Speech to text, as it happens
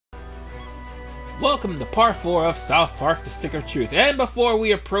Welcome to part 4 of South Park: The Stick of Truth. And before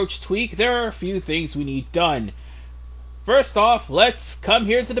we approach Tweek, there are a few things we need done. First off, let's come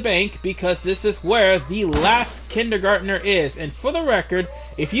here to the bank because this is where the last kindergartner is. And for the record,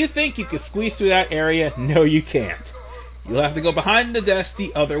 if you think you can squeeze through that area, no you can't. You'll have to go behind the desk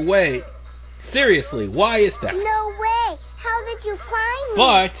the other way. Seriously, why is that? No way! How did you find me?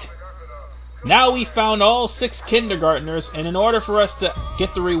 But now we found all 6 kindergartners, and in order for us to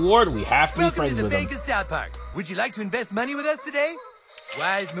get the reward, we have to be friends with them. Welcome to the Bank of South Park. Would you like to invest money with us today?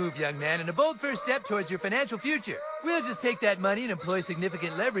 Wise move, young man, and a bold first step towards your financial future. We'll just take that money and employ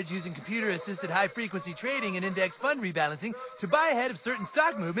significant leverage using computer-assisted high-frequency trading and index fund rebalancing to buy ahead of certain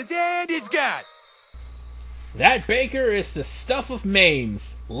stock movements, and it's gone! That baker is the stuff of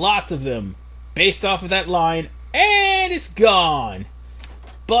memes. Lots of them. Based off of that line, and it's gone!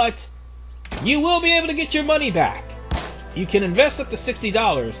 But you will be able to get your money back. You can invest up to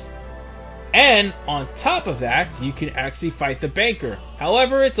 $60, and on top of that, you can actually fight the banker.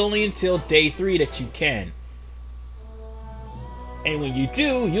 However, it's only until day 3 that you can. And when you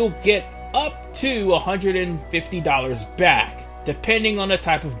do, you'll get up to $150 back, depending on the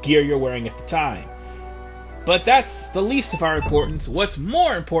type of gear you're wearing at the time. But that's the least of our importance. What's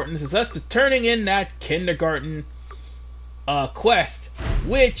more important is us to turning in that kindergarten quest,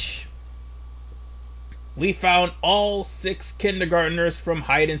 which we found all 6 kindergartners from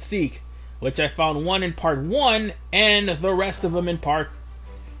hide and seek, which I found 1 in part 1 and the rest of them in part...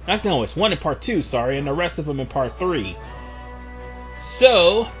 No, it's 1 in part 2, sorry, and the rest of them in part 3.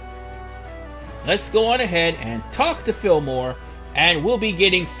 So, let's go on ahead and talk to Fillmore, and we'll be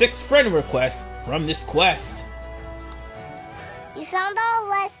getting 6 friend requests from this quest. You found all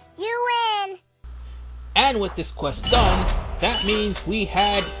of us. You win! And with this quest done, that means we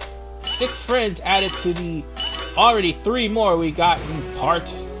had 6 friends added to the already 3 more we got in part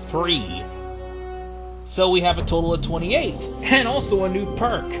 3. So we have a total of 28, and also a new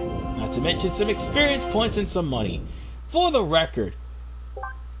perk, not to mention some experience points and some money. For the record,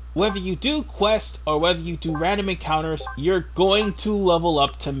 whether you do quest or whether you do random encounters, you're going to level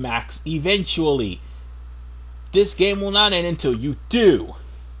up to max eventually. This game will not end until you do.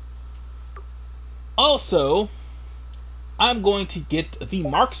 Also, I'm going to get the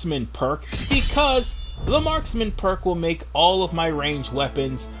marksman perk because the marksman perk will make all of my ranged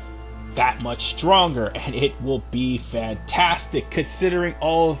weapons that much stronger, and it will be fantastic considering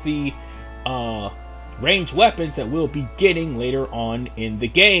all of the ranged weapons that we'll be getting later on in the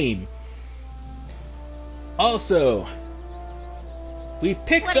game. Also, we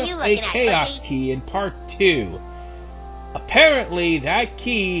picked up a chaos key in part 2. Apparently that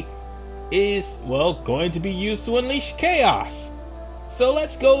key is, well, going to be used to unleash chaos. So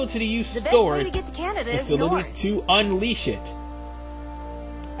let's go to the used storage facility to unleash it.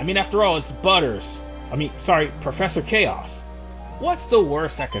 I mean, after all, it's Butters. Professor Chaos. What's the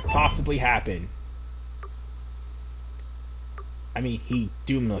worst that could possibly happen? I mean, he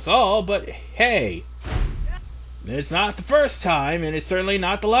doomed us all, but hey, it's not the first time, and it's certainly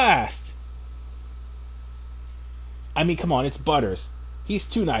not the last. I mean, come on, it's Butters. He's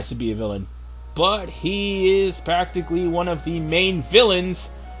too nice to be a villain, but he is practically one of the main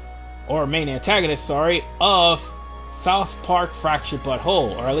villains, or main antagonists, sorry, of South Park Fractured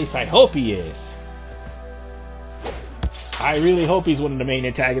Butthole, or at least I hope he is. I really hope he's one of the main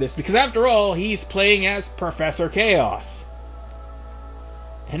antagonists, because after all, he's playing as Professor Chaos.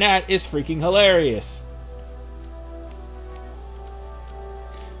 And that is freaking hilarious.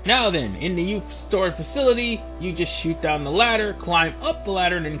 Now then, in the youth storage facility, you just shoot down the ladder, climb up the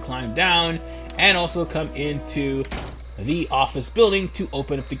ladder, and then climb down, and also come into the office building to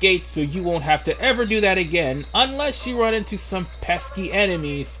open up the gates, so you won't have to ever do that again unless you run into some pesky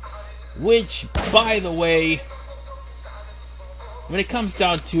enemies, which, by the way, when it comes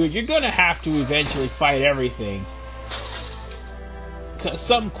down to it, you're gonna have to eventually fight everything, because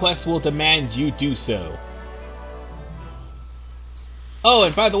some quests will demand you do so. Oh,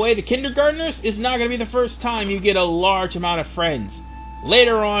 and by the way, the kindergartners is not going to be the first time you get a large amount of friends.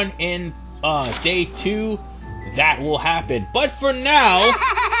 Later on in day 2, that will happen. But for now,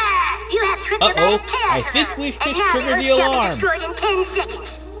 I think we've just triggered the alarm. In 10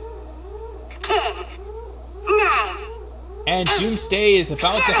 seconds. 10, 9, and Doomsday is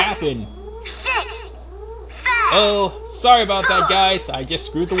about to happen. 6, 5, oh, sorry about that, guys. I just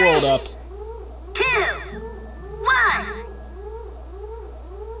screwed the world up. 2, 1.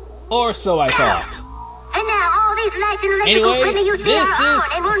 Or so I thought. And now all these lights and anyway, this is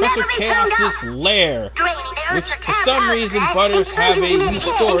Professor Chaos's lair, which for some reason Butters have a new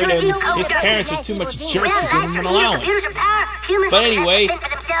story and his parents are too much jerks to give him an allowance. But anyway,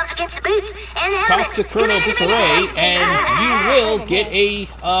 ourselves against the boots and the talk to Colonel Disarray, and you will get a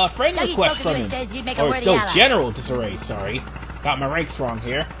friend request from him. Or, no, General Disarray, sorry. Got my ranks wrong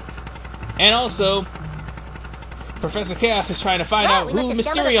here. And also, Professor Chaos is trying to find out who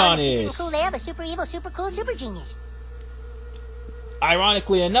Mysterion is. The super evil, super cool, super genius.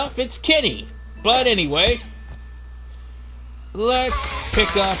 Ironically enough, it's Kenny. But anyway, let's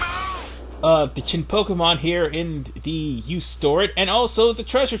pick up the Chin Pokemon here in the You Store It, and also the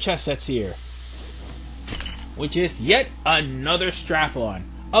treasure chest that's here, which is yet another strap-on.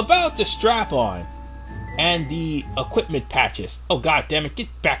 About the strap-on and the equipment patches. Oh god damn it, get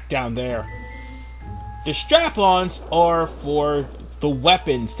back down there. The strap-ons are for the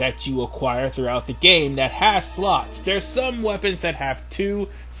weapons that you acquire throughout the game that has slots. There's some weapons that have 2,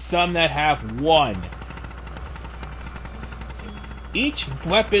 some that have 1. Each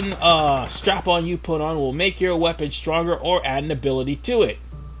weapon strap-on you put on will make your weapon stronger or add an ability to it.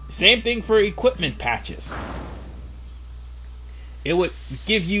 Same thing for equipment patches. It would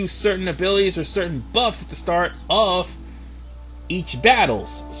give you certain abilities or certain buffs at the start of each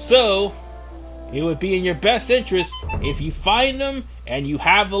battles. So, it would be in your best interest if you find them and you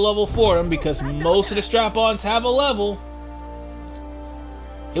have the level for them, because most of the strap-ons have a level.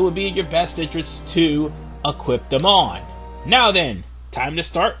 It would be in your best interest to equip them on. Now then, time to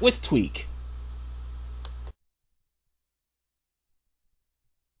start with Tweek.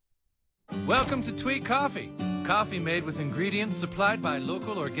 Welcome to Tweek Coffee. Coffee made with ingredients supplied by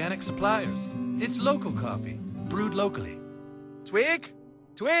local organic suppliers. It's local coffee, brewed locally. Tweek?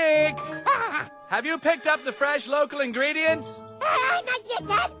 Tweek! Have you picked up the fresh local ingredients? Not yet,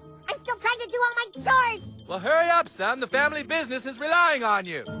 Dad. I'm still trying to do all my chores. Well, hurry up, son. The family business is relying on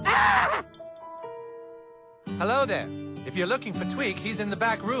you. Hello there. If you're looking for Tweek, he's in the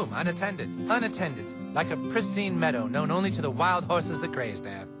back room, unattended. Unattended. Like a pristine meadow known only to the wild horses that graze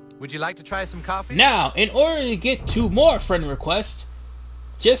there. Would you like to try some coffee? Now, in order to get 2 more friend requests,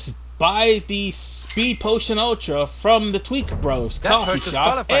 just buy the Speed Potion Ultra from the Tweek Bros coffee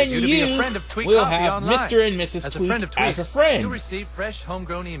shop, and you will have Mr. and Mrs. Tweek as a friend. You'll receive fresh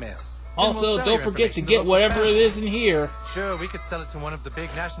homegrown emails. Also, don't forget to get whatever it is in here. Sure, we could sell it to one of the big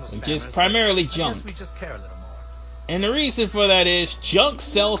national spammers, which is primarily junk. I guess we just care a little more. And the reason for that is junk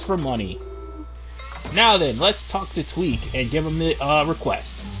sells for money. Now then, let's talk to Tweek and give him the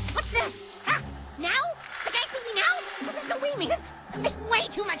request. What's this? Huh? Now? The guy's need me now? There's no way, man. It's way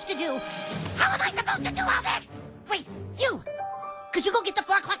too much to do. How am I supposed to do all this? Wait, you! Could you go get the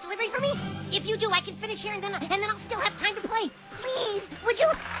 4 o'clock delivery for me? If you do, I can finish here and then I'll still have time to play. Please, would you?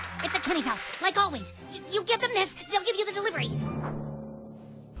 It's at Kenny's house, like always. You give them this, they'll give you the delivery.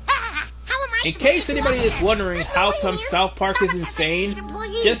 How am I In case anybody is wondering how come South Park is insane,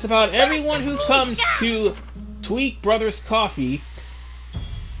 just about everyone who comes to Tweek Brothers Coffee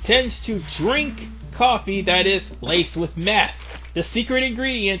tends to drink coffee that is laced with meth. The secret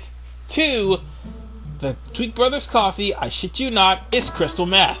ingredient to the Tweek Brothers Coffee, I shit you not, is crystal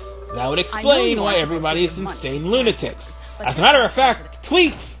meth. That would explain why everybody is insane lunatics. As a matter of fact,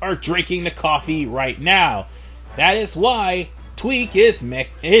 Tweeks are drinking the coffee right now. That is why Tweek is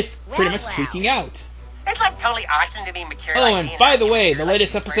pretty much tweaking out. It's like totally awesome to be mature. Oh, and by the way, the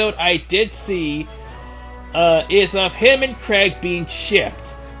latest episode I did see is of him and Craig being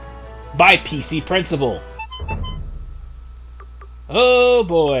shipped by PC Principal. Oh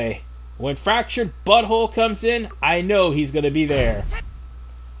boy. When Fractured Butthole comes in, I know he's gonna be there.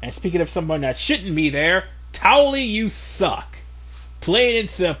 And speaking of someone that shouldn't be there, Towley, you suck. Plain and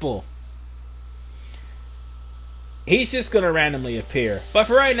simple. He's just gonna randomly appear. But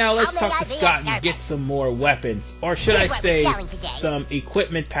for right now, let's talk to Scott and get some more weapons. Or should I say, some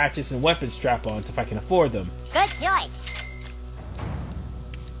equipment patches and weapon strap-ons if I can afford them. Good choice.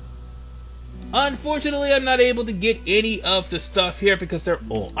 Unfortunately, I'm not able to get any of the stuff here because they're...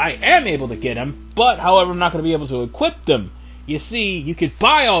 Oh, I am able to get them, but however, I'm not going to be able to equip them. You see, you could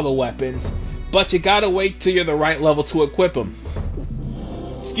buy all the weapons, but you gotta wait till you're the right level to equip them.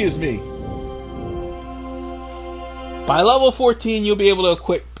 Excuse me. By level 14, you'll be able to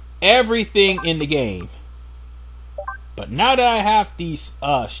equip everything in the game. But now that I have these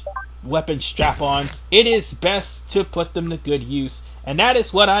weapon strap-ons, it is best to put them to good use, and that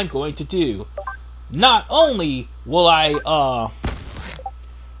is what I'm going to do. Not only will I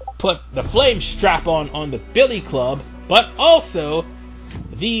put the flame strap-on on the Billy Club, but also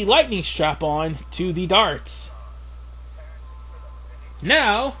the lightning strap-on to the darts.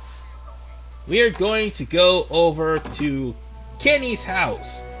 Now, we are going to go over to Kenny's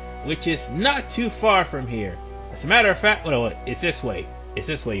house, which is not too far from here. As a matter of fact, it's this way. It's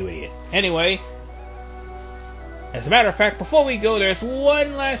this way, you idiot. Anyway, As a matter of fact, before we go, there's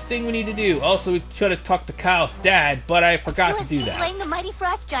one last thing we need to do. Also, we should have talked to Kyle's dad, but I forgot to do that.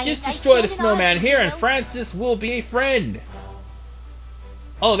 Just destroy the snowman here, and Francis will be a friend.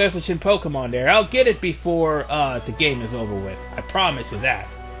 Oh, there's a Chin Pokemon there. I'll get it before the game is over with. I promise you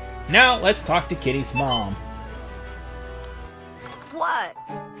that. Now, let's talk to Kitty's mom. What?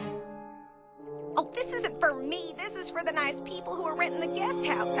 Oh, this isn't for me. This is for the nice people who are renting the guest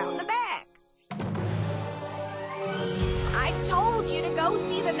house out in the back. I told you to go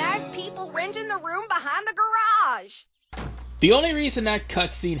see the nice people renting the room behind the garage. The only reason that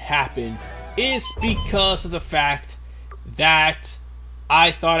cutscene happened is because of the fact that I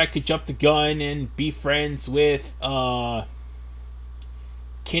thought I could jump the gun and be friends with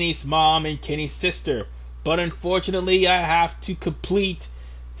Kenny's mom and Kenny's sister. But unfortunately, I have to complete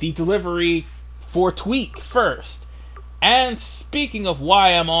the delivery for Tweek first. And speaking of why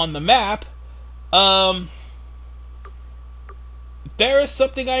I'm on the map, there is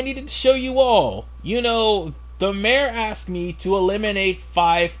something I needed to show you all. You know, the mayor asked me to eliminate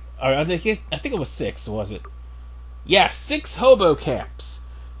 5, or I think it was 6, was it? Yeah, 6 hobo camps.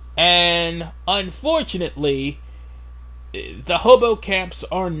 And unfortunately, the hobo camps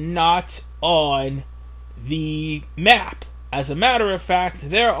are not on the map. As a matter of fact,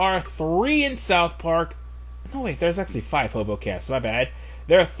 there are 3 in South Park. No, wait, there's actually 5 hobo camps, my bad.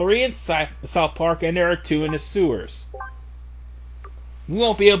 There are 3 in South Park, and there are 2 in the sewers. We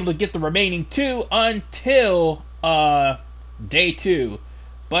won't be able to get the remaining 2 until day 2.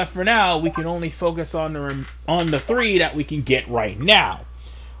 But for now, we can only focus on the 3 that we can get right now.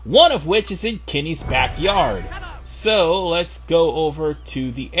 One of which is in Kenny's backyard. So let's go over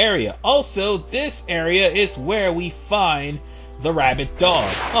to the area. Also, this area is where we find the rabbit dog.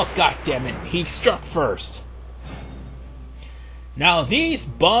 Oh, god damn it! He struck first. Now these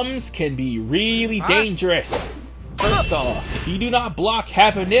bums can be really dangerous. First off, if you do not block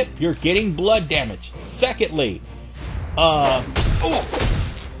half a nip, you're getting blood damage. Secondly, What'd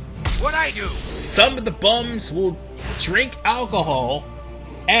I do? some of the bums will drink alcohol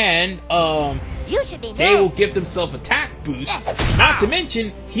and You should be they will give themselves attack boost, not to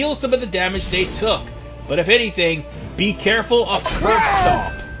mention heal some of the damage they took. But if anything, be careful of Curb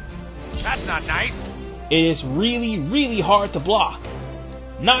Stomp. That's not nice. It is really, really hard to block.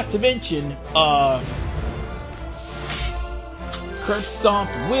 Not to mention, Curb Stomp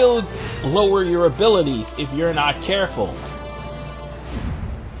will lower your abilities if you're not careful.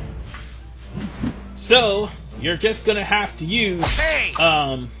 So, you're just gonna have to use,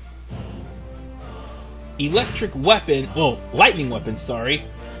 electric weapon, lightning weapon, sorry,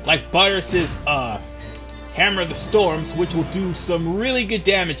 like Butters' Hammer of the Storms, which will do some really good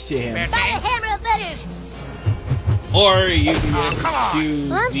damage to him. By the hammer of Butters! Or you can just do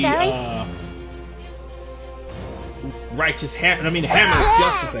the Hammer of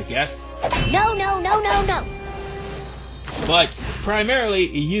Justice, I guess. No. But primarily,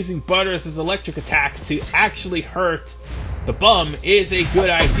 using Butters' electric attacks to actually hurt the bum is a good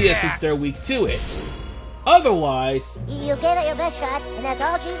idea since they're weak to it. Otherwise, You gave it your best shot, and that's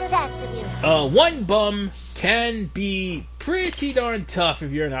all Jesus asks of you. one bum can be pretty darn tough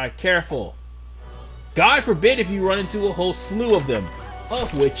if you're not careful. God forbid if you run into a whole slew of them,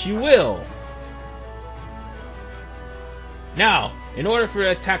 of which you will. Now, in order for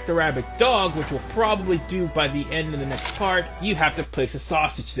to attack the rabbit dog, which we'll probably do by the end of the next part, you have to place a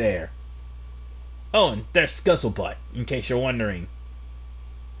sausage there. Oh, and there's Scuzzlebutt, in case you're wondering.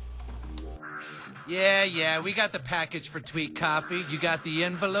 Yeah, we got the package for Tweek Coffee. You got the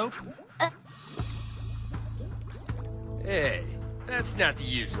envelope? Hey, that's not the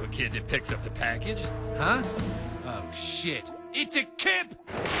usual kid that picks up the package. Huh? Oh, shit. It's a Kip!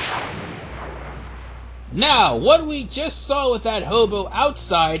 Now, what we just saw with that hobo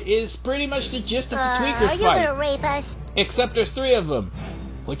outside is pretty much the gist of the Tweekers Are you fight. gonna rape us? Except there's 3 of them.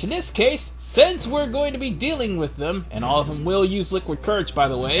 Which in this case, since we're going to be dealing with them, and all of them will use liquid courage by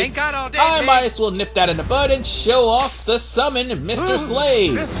the way, Ain't got all day, I babe. might as well nip that in the bud and show off the summon Mr.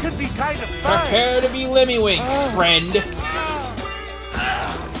 Slave. This could be kind of fun. Prepare to be Limmywinks, friend.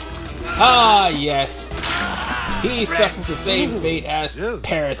 Ah, yes. He suffered the same fate as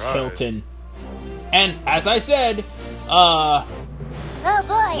Paris Hilton. And as I said, Oh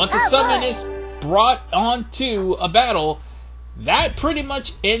boy! once a summon is brought onto a battle, that pretty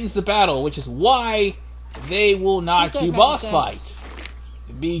much ends the battle, which is why they will not do boss fights.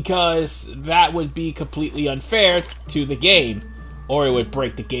 Because that would be completely unfair to the game. Or it would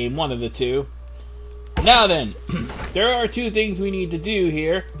break the game, one of the two. Now then, there are 2 things we need to do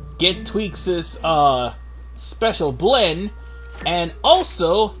here. Get Tweeks' special blend. And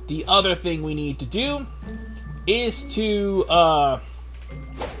also, the other thing we need to do is to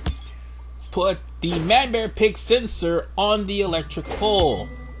put the Man-Bear-Pig sensor on the electric pole.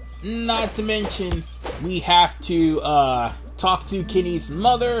 Not to mention, we have to talk to Kenny's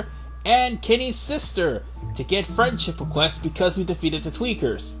mother and Kenny's sister to get friendship requests because we defeated the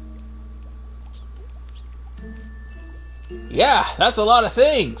Tweekers. Yeah, that's a lot of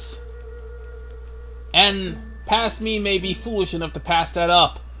things. And past me may be foolish enough to pass that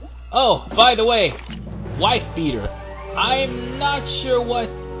up. Oh, by the way, wife beater. I'm not sure what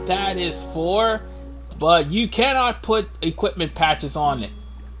that is for, but you cannot put equipment patches on it.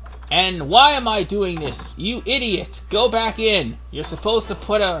 And why am I doing this? You idiots, go back in. You're supposed to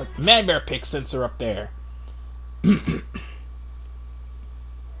put a Man-Bear-Pig sensor up there.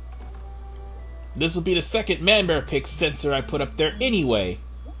 This will be the second Man-Bear-Pig sensor I put up there anyway.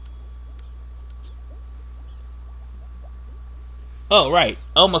 Oh, right.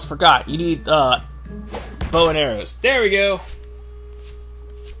 Almost forgot. You need, bow and arrows. There we go.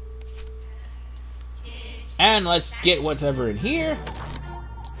 And let's get whatever in here.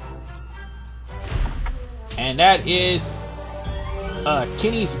 And that is,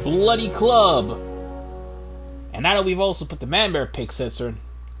 Kenny's Bloody Club. And now that we've also put the Man-Bear-Pig sensor in,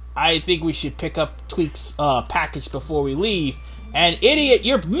 I think we should pick up Tweek's, package before we leave. And idiot,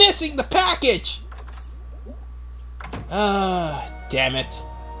 you're missing the package! Damn it.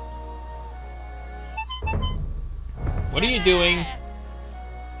 What are you doing?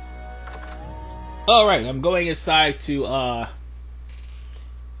 Alright, I'm going inside to,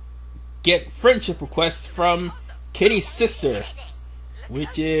 get friendship requests from Kenny's sister.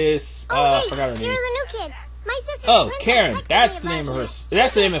 Which is, hey, forgot her name. you're the new kid. My sister. Oh, Princess Karen, texted that's me the name of about her. you.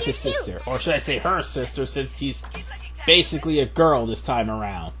 That's the She name of his thinks you're sister, cute. or should I say her sister, since he's basically a girl this time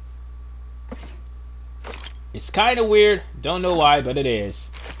around. It's kind of weird. Don't know why, but it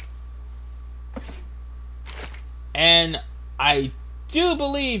is. And I do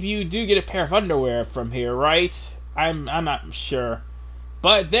believe you do get a pair of underwear from here, right? I'm not sure,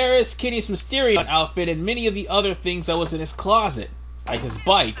 but there is Kenny's Mysterion outfit and many of the other things that was in his closet, like his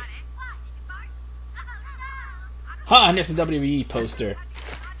bike. Huh, and there's a WWE poster.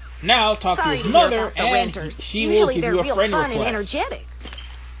 Now talk Sorry to his to hear mother, about the and renters. she Usually will give they're you a real friend fun request. and energetic.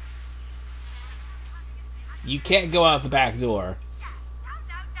 You can't go out the back door.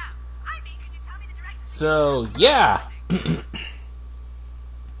 So, yeah.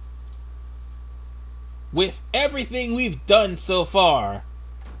 With everything we've done so far,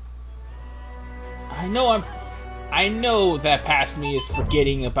 I know that past me is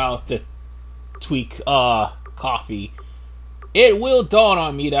forgetting about the Tweek coffee. It will dawn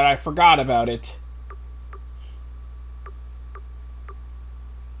on me that I forgot about it.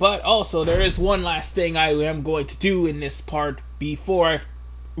 But also, there is one last thing I am going to do in this part before I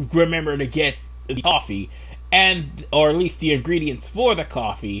remember to get the coffee, or at least the ingredients for the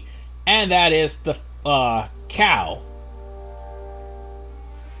coffee, and that is the cow.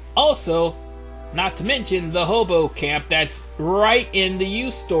 Also, not to mention the hobo camp that's right in the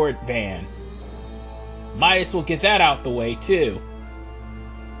used store van. Might as well get that out the way too.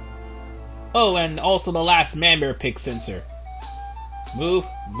 Oh, and also the last Man-Bear-Pig sensor. Move,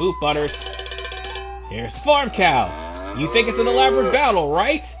 Butters. Here's the farm cow. You think it's an elaborate battle,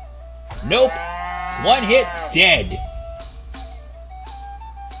 right? Nope. One hit, dead.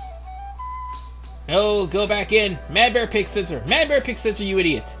 No, go back in. Man-Bear-Pig sensor. Man-Bear-Pig sensor, you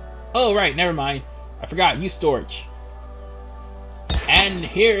idiot. Oh, right, never mind. I forgot, use storage. And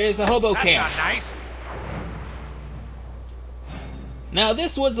here is a hobo camp. That's not nice. Now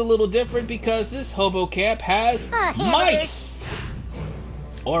this one's a little different because this hobo camp has mice!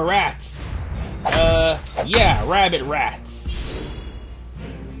 Or rats. Yeah, rabbit rats.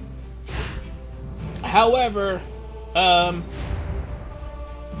 However, the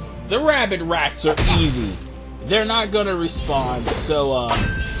rabbit rats are easy. They're not gonna respond, so,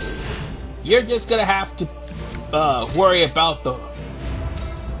 you're just gonna have to, worry about the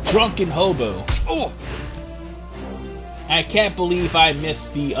drunken hobo. Oh! I can't believe I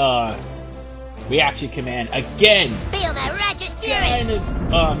missed the, reaction command again. Feel that righteous fury. Kind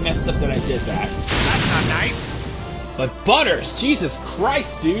of, messed up that I did that. That's not nice. But Butters, Jesus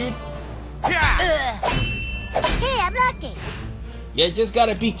Christ, dude. Yeah. Hey, I'm lucky. You just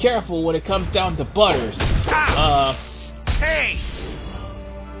gotta be careful when it comes down to Butters. Hey!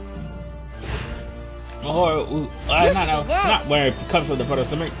 Or, not when it comes down to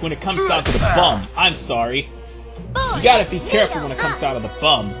Butters, I mean, when it comes down to the bum. I'm sorry. You gotta be careful when it comes down to the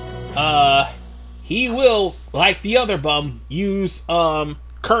bum. He will, like the other bum, use,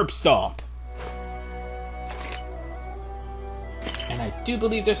 curb stomp. And I do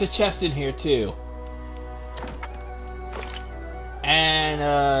believe there's a chest in here, too.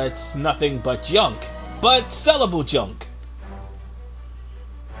 And it's nothing but junk. But sellable junk.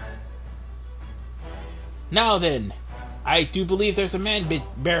 Now then, I do believe there's a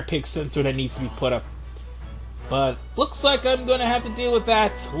man-bear-pig sensor that needs to be put up. But looks like I'm gonna have to deal with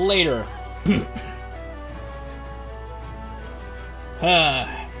that later.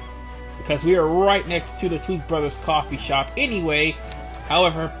 Because we are right next to the Tweek Brothers coffee shop anyway.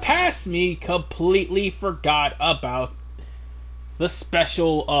 However, past me completely forgot about the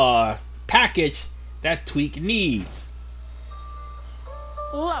special package that Tweek needs.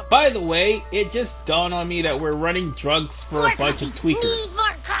 By the way, it just dawned on me that we're running drugs for a bunch of tweakers. Need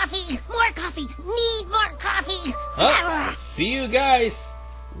more coffee! More coffee! Need more coffee! See you guys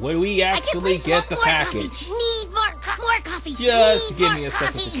when we actually get the package. Need more coffee! Just give me a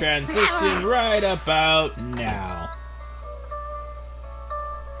second to transition right about now.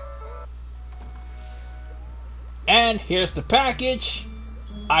 And here's the package.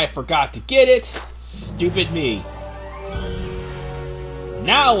 I forgot to get it. Stupid me.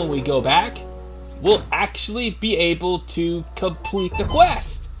 Now when we go back, we'll actually be able to complete the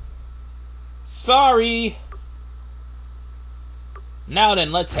quest. Sorry. Now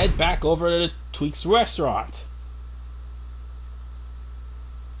then, let's head back over to Tweek's restaurant.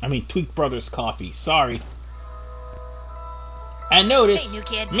 I mean, Tweek Brothers Coffee. Sorry. And notice, Hey, new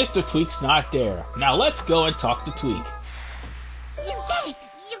kid. Mr. Tweek's not there. Now let's go and talk to Tweek. You did it!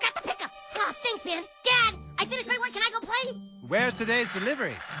 You got the pickup! Oh, thanks, man. Dad, I finished my work. Can I go play? Where's today's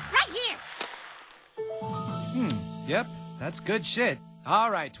delivery? Right here! Yep, that's good shit.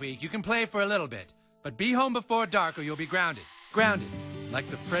 All right, Tweek, you can play for a little bit. But be home before dark or you'll be grounded. Grounded, like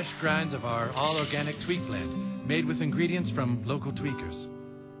the fresh grinds of our all-organic Tweek blend, made with ingredients from local tweakers.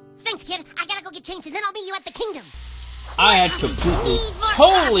 Thanks, kid. I gotta go get changed, and then I'll meet you at the kingdom. I had completely,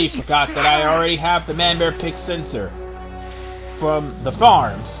 totally forgot that I already have the man-bear-pig sensor from the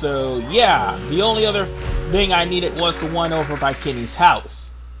farm. So, yeah, the only other thing I needed was the one over by Kenny's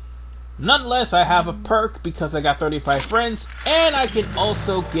house. Nonetheless, I have a perk because I got 35 friends, and I can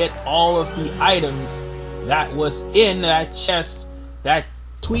also get all of the items that was in that chest that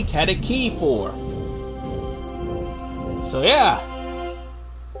Tweek had a key for. So, yeah.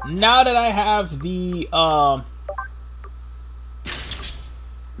 Now that I have the,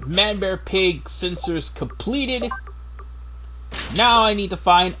 man-bear-pig sensors completed, now I need to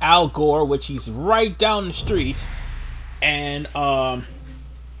find Al Gore, which he's right down the street, and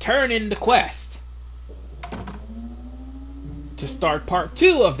turn in the quest to start part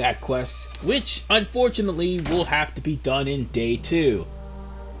 2 of that quest, which unfortunately will have to be done in day 2.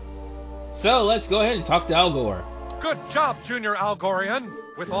 So let's go ahead and talk to Al Gore. Good job, Junior Algorian.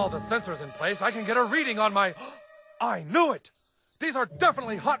 With all the sensors in place, I can get a reading on my... I knew it! These are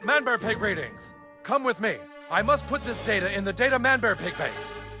definitely hot man-bear-pig readings. Come with me. I must put this data in the data man-bear-pig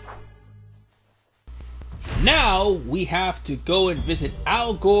base. Now we have to go and visit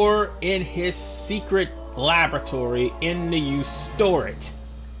Al Gore in his secret laboratory in the U-Store-It.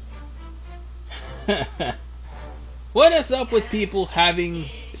 What is up with people having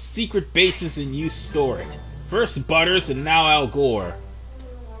secret bases in U-Store-It? First Butters and now Al Gore.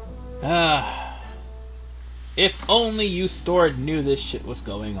 If only U-Store-It knew this shit was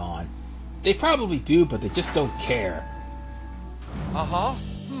going on. They probably do, but they just don't care. Uh-huh.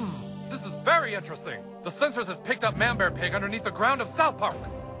 This is very interesting. The sensors have picked up Man-Bear-Pig underneath the ground of South Park.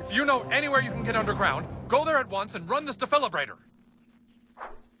 If you know anywhere you can get underground, go there at once and run this defibrillator.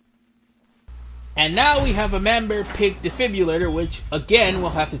 And now we have a Man-Bear-Pig defibrillator, which again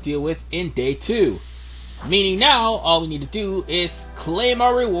we'll have to deal with in day 2. Meaning now all we need to do is claim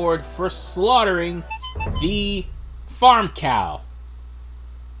our reward for slaughtering the farm cow.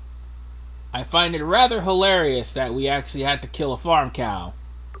 I find it rather hilarious that we actually had to kill a farm cow.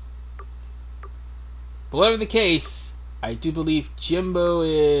 But whatever the case, I do believe Jimbo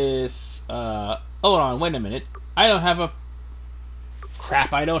is... hold on, wait a minute. I don't have a...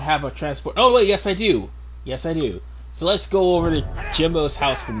 Crap, I don't have a transport... Oh wait, yes I do. Yes I do. So let's go over to Jimbo's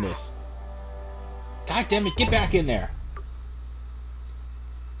house from this. God damn it, get back in there.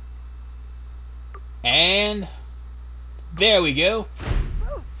 And... there we go.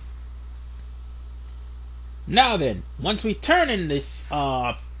 Now then, once we turn in this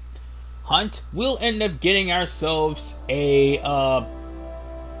hunt, we'll end up getting ourselves a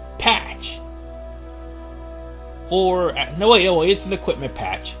patch. Or no wait, it's an equipment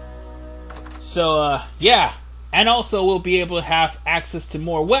patch. So yeah, and also we'll be able to have access to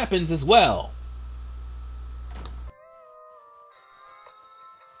more weapons as well.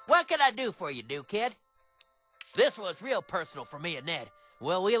 What can I do for you, new kid? This one's real personal for me and Ned.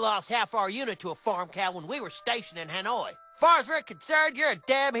 Well, we lost half our unit to a farm cow when we were stationed in Hanoi. Far as we're concerned, you're a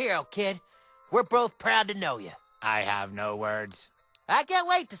damn hero, kid. We're both proud to know you. I have no words. I can't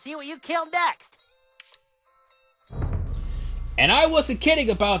wait to see what you kill next. And I wasn't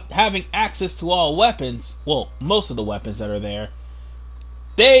kidding about having access to all weapons. Well, most of the weapons that are there.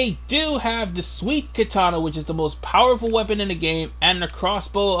 They do have the sweet katana, which is the most powerful weapon in the game, and the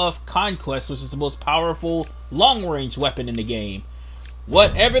crossbow of conquest, which is the most powerful long-range weapon in the game.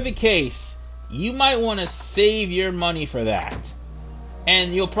 Whatever the case, you might want to save your money for that.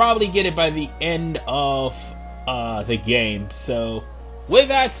 And you'll probably get it by the end of the game. So, with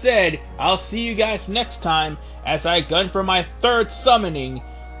that said, I'll see you guys next time as I gun for my third summoning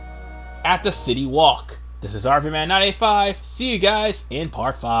at the City Walk. This is RVman985. See you guys in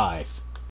part 5.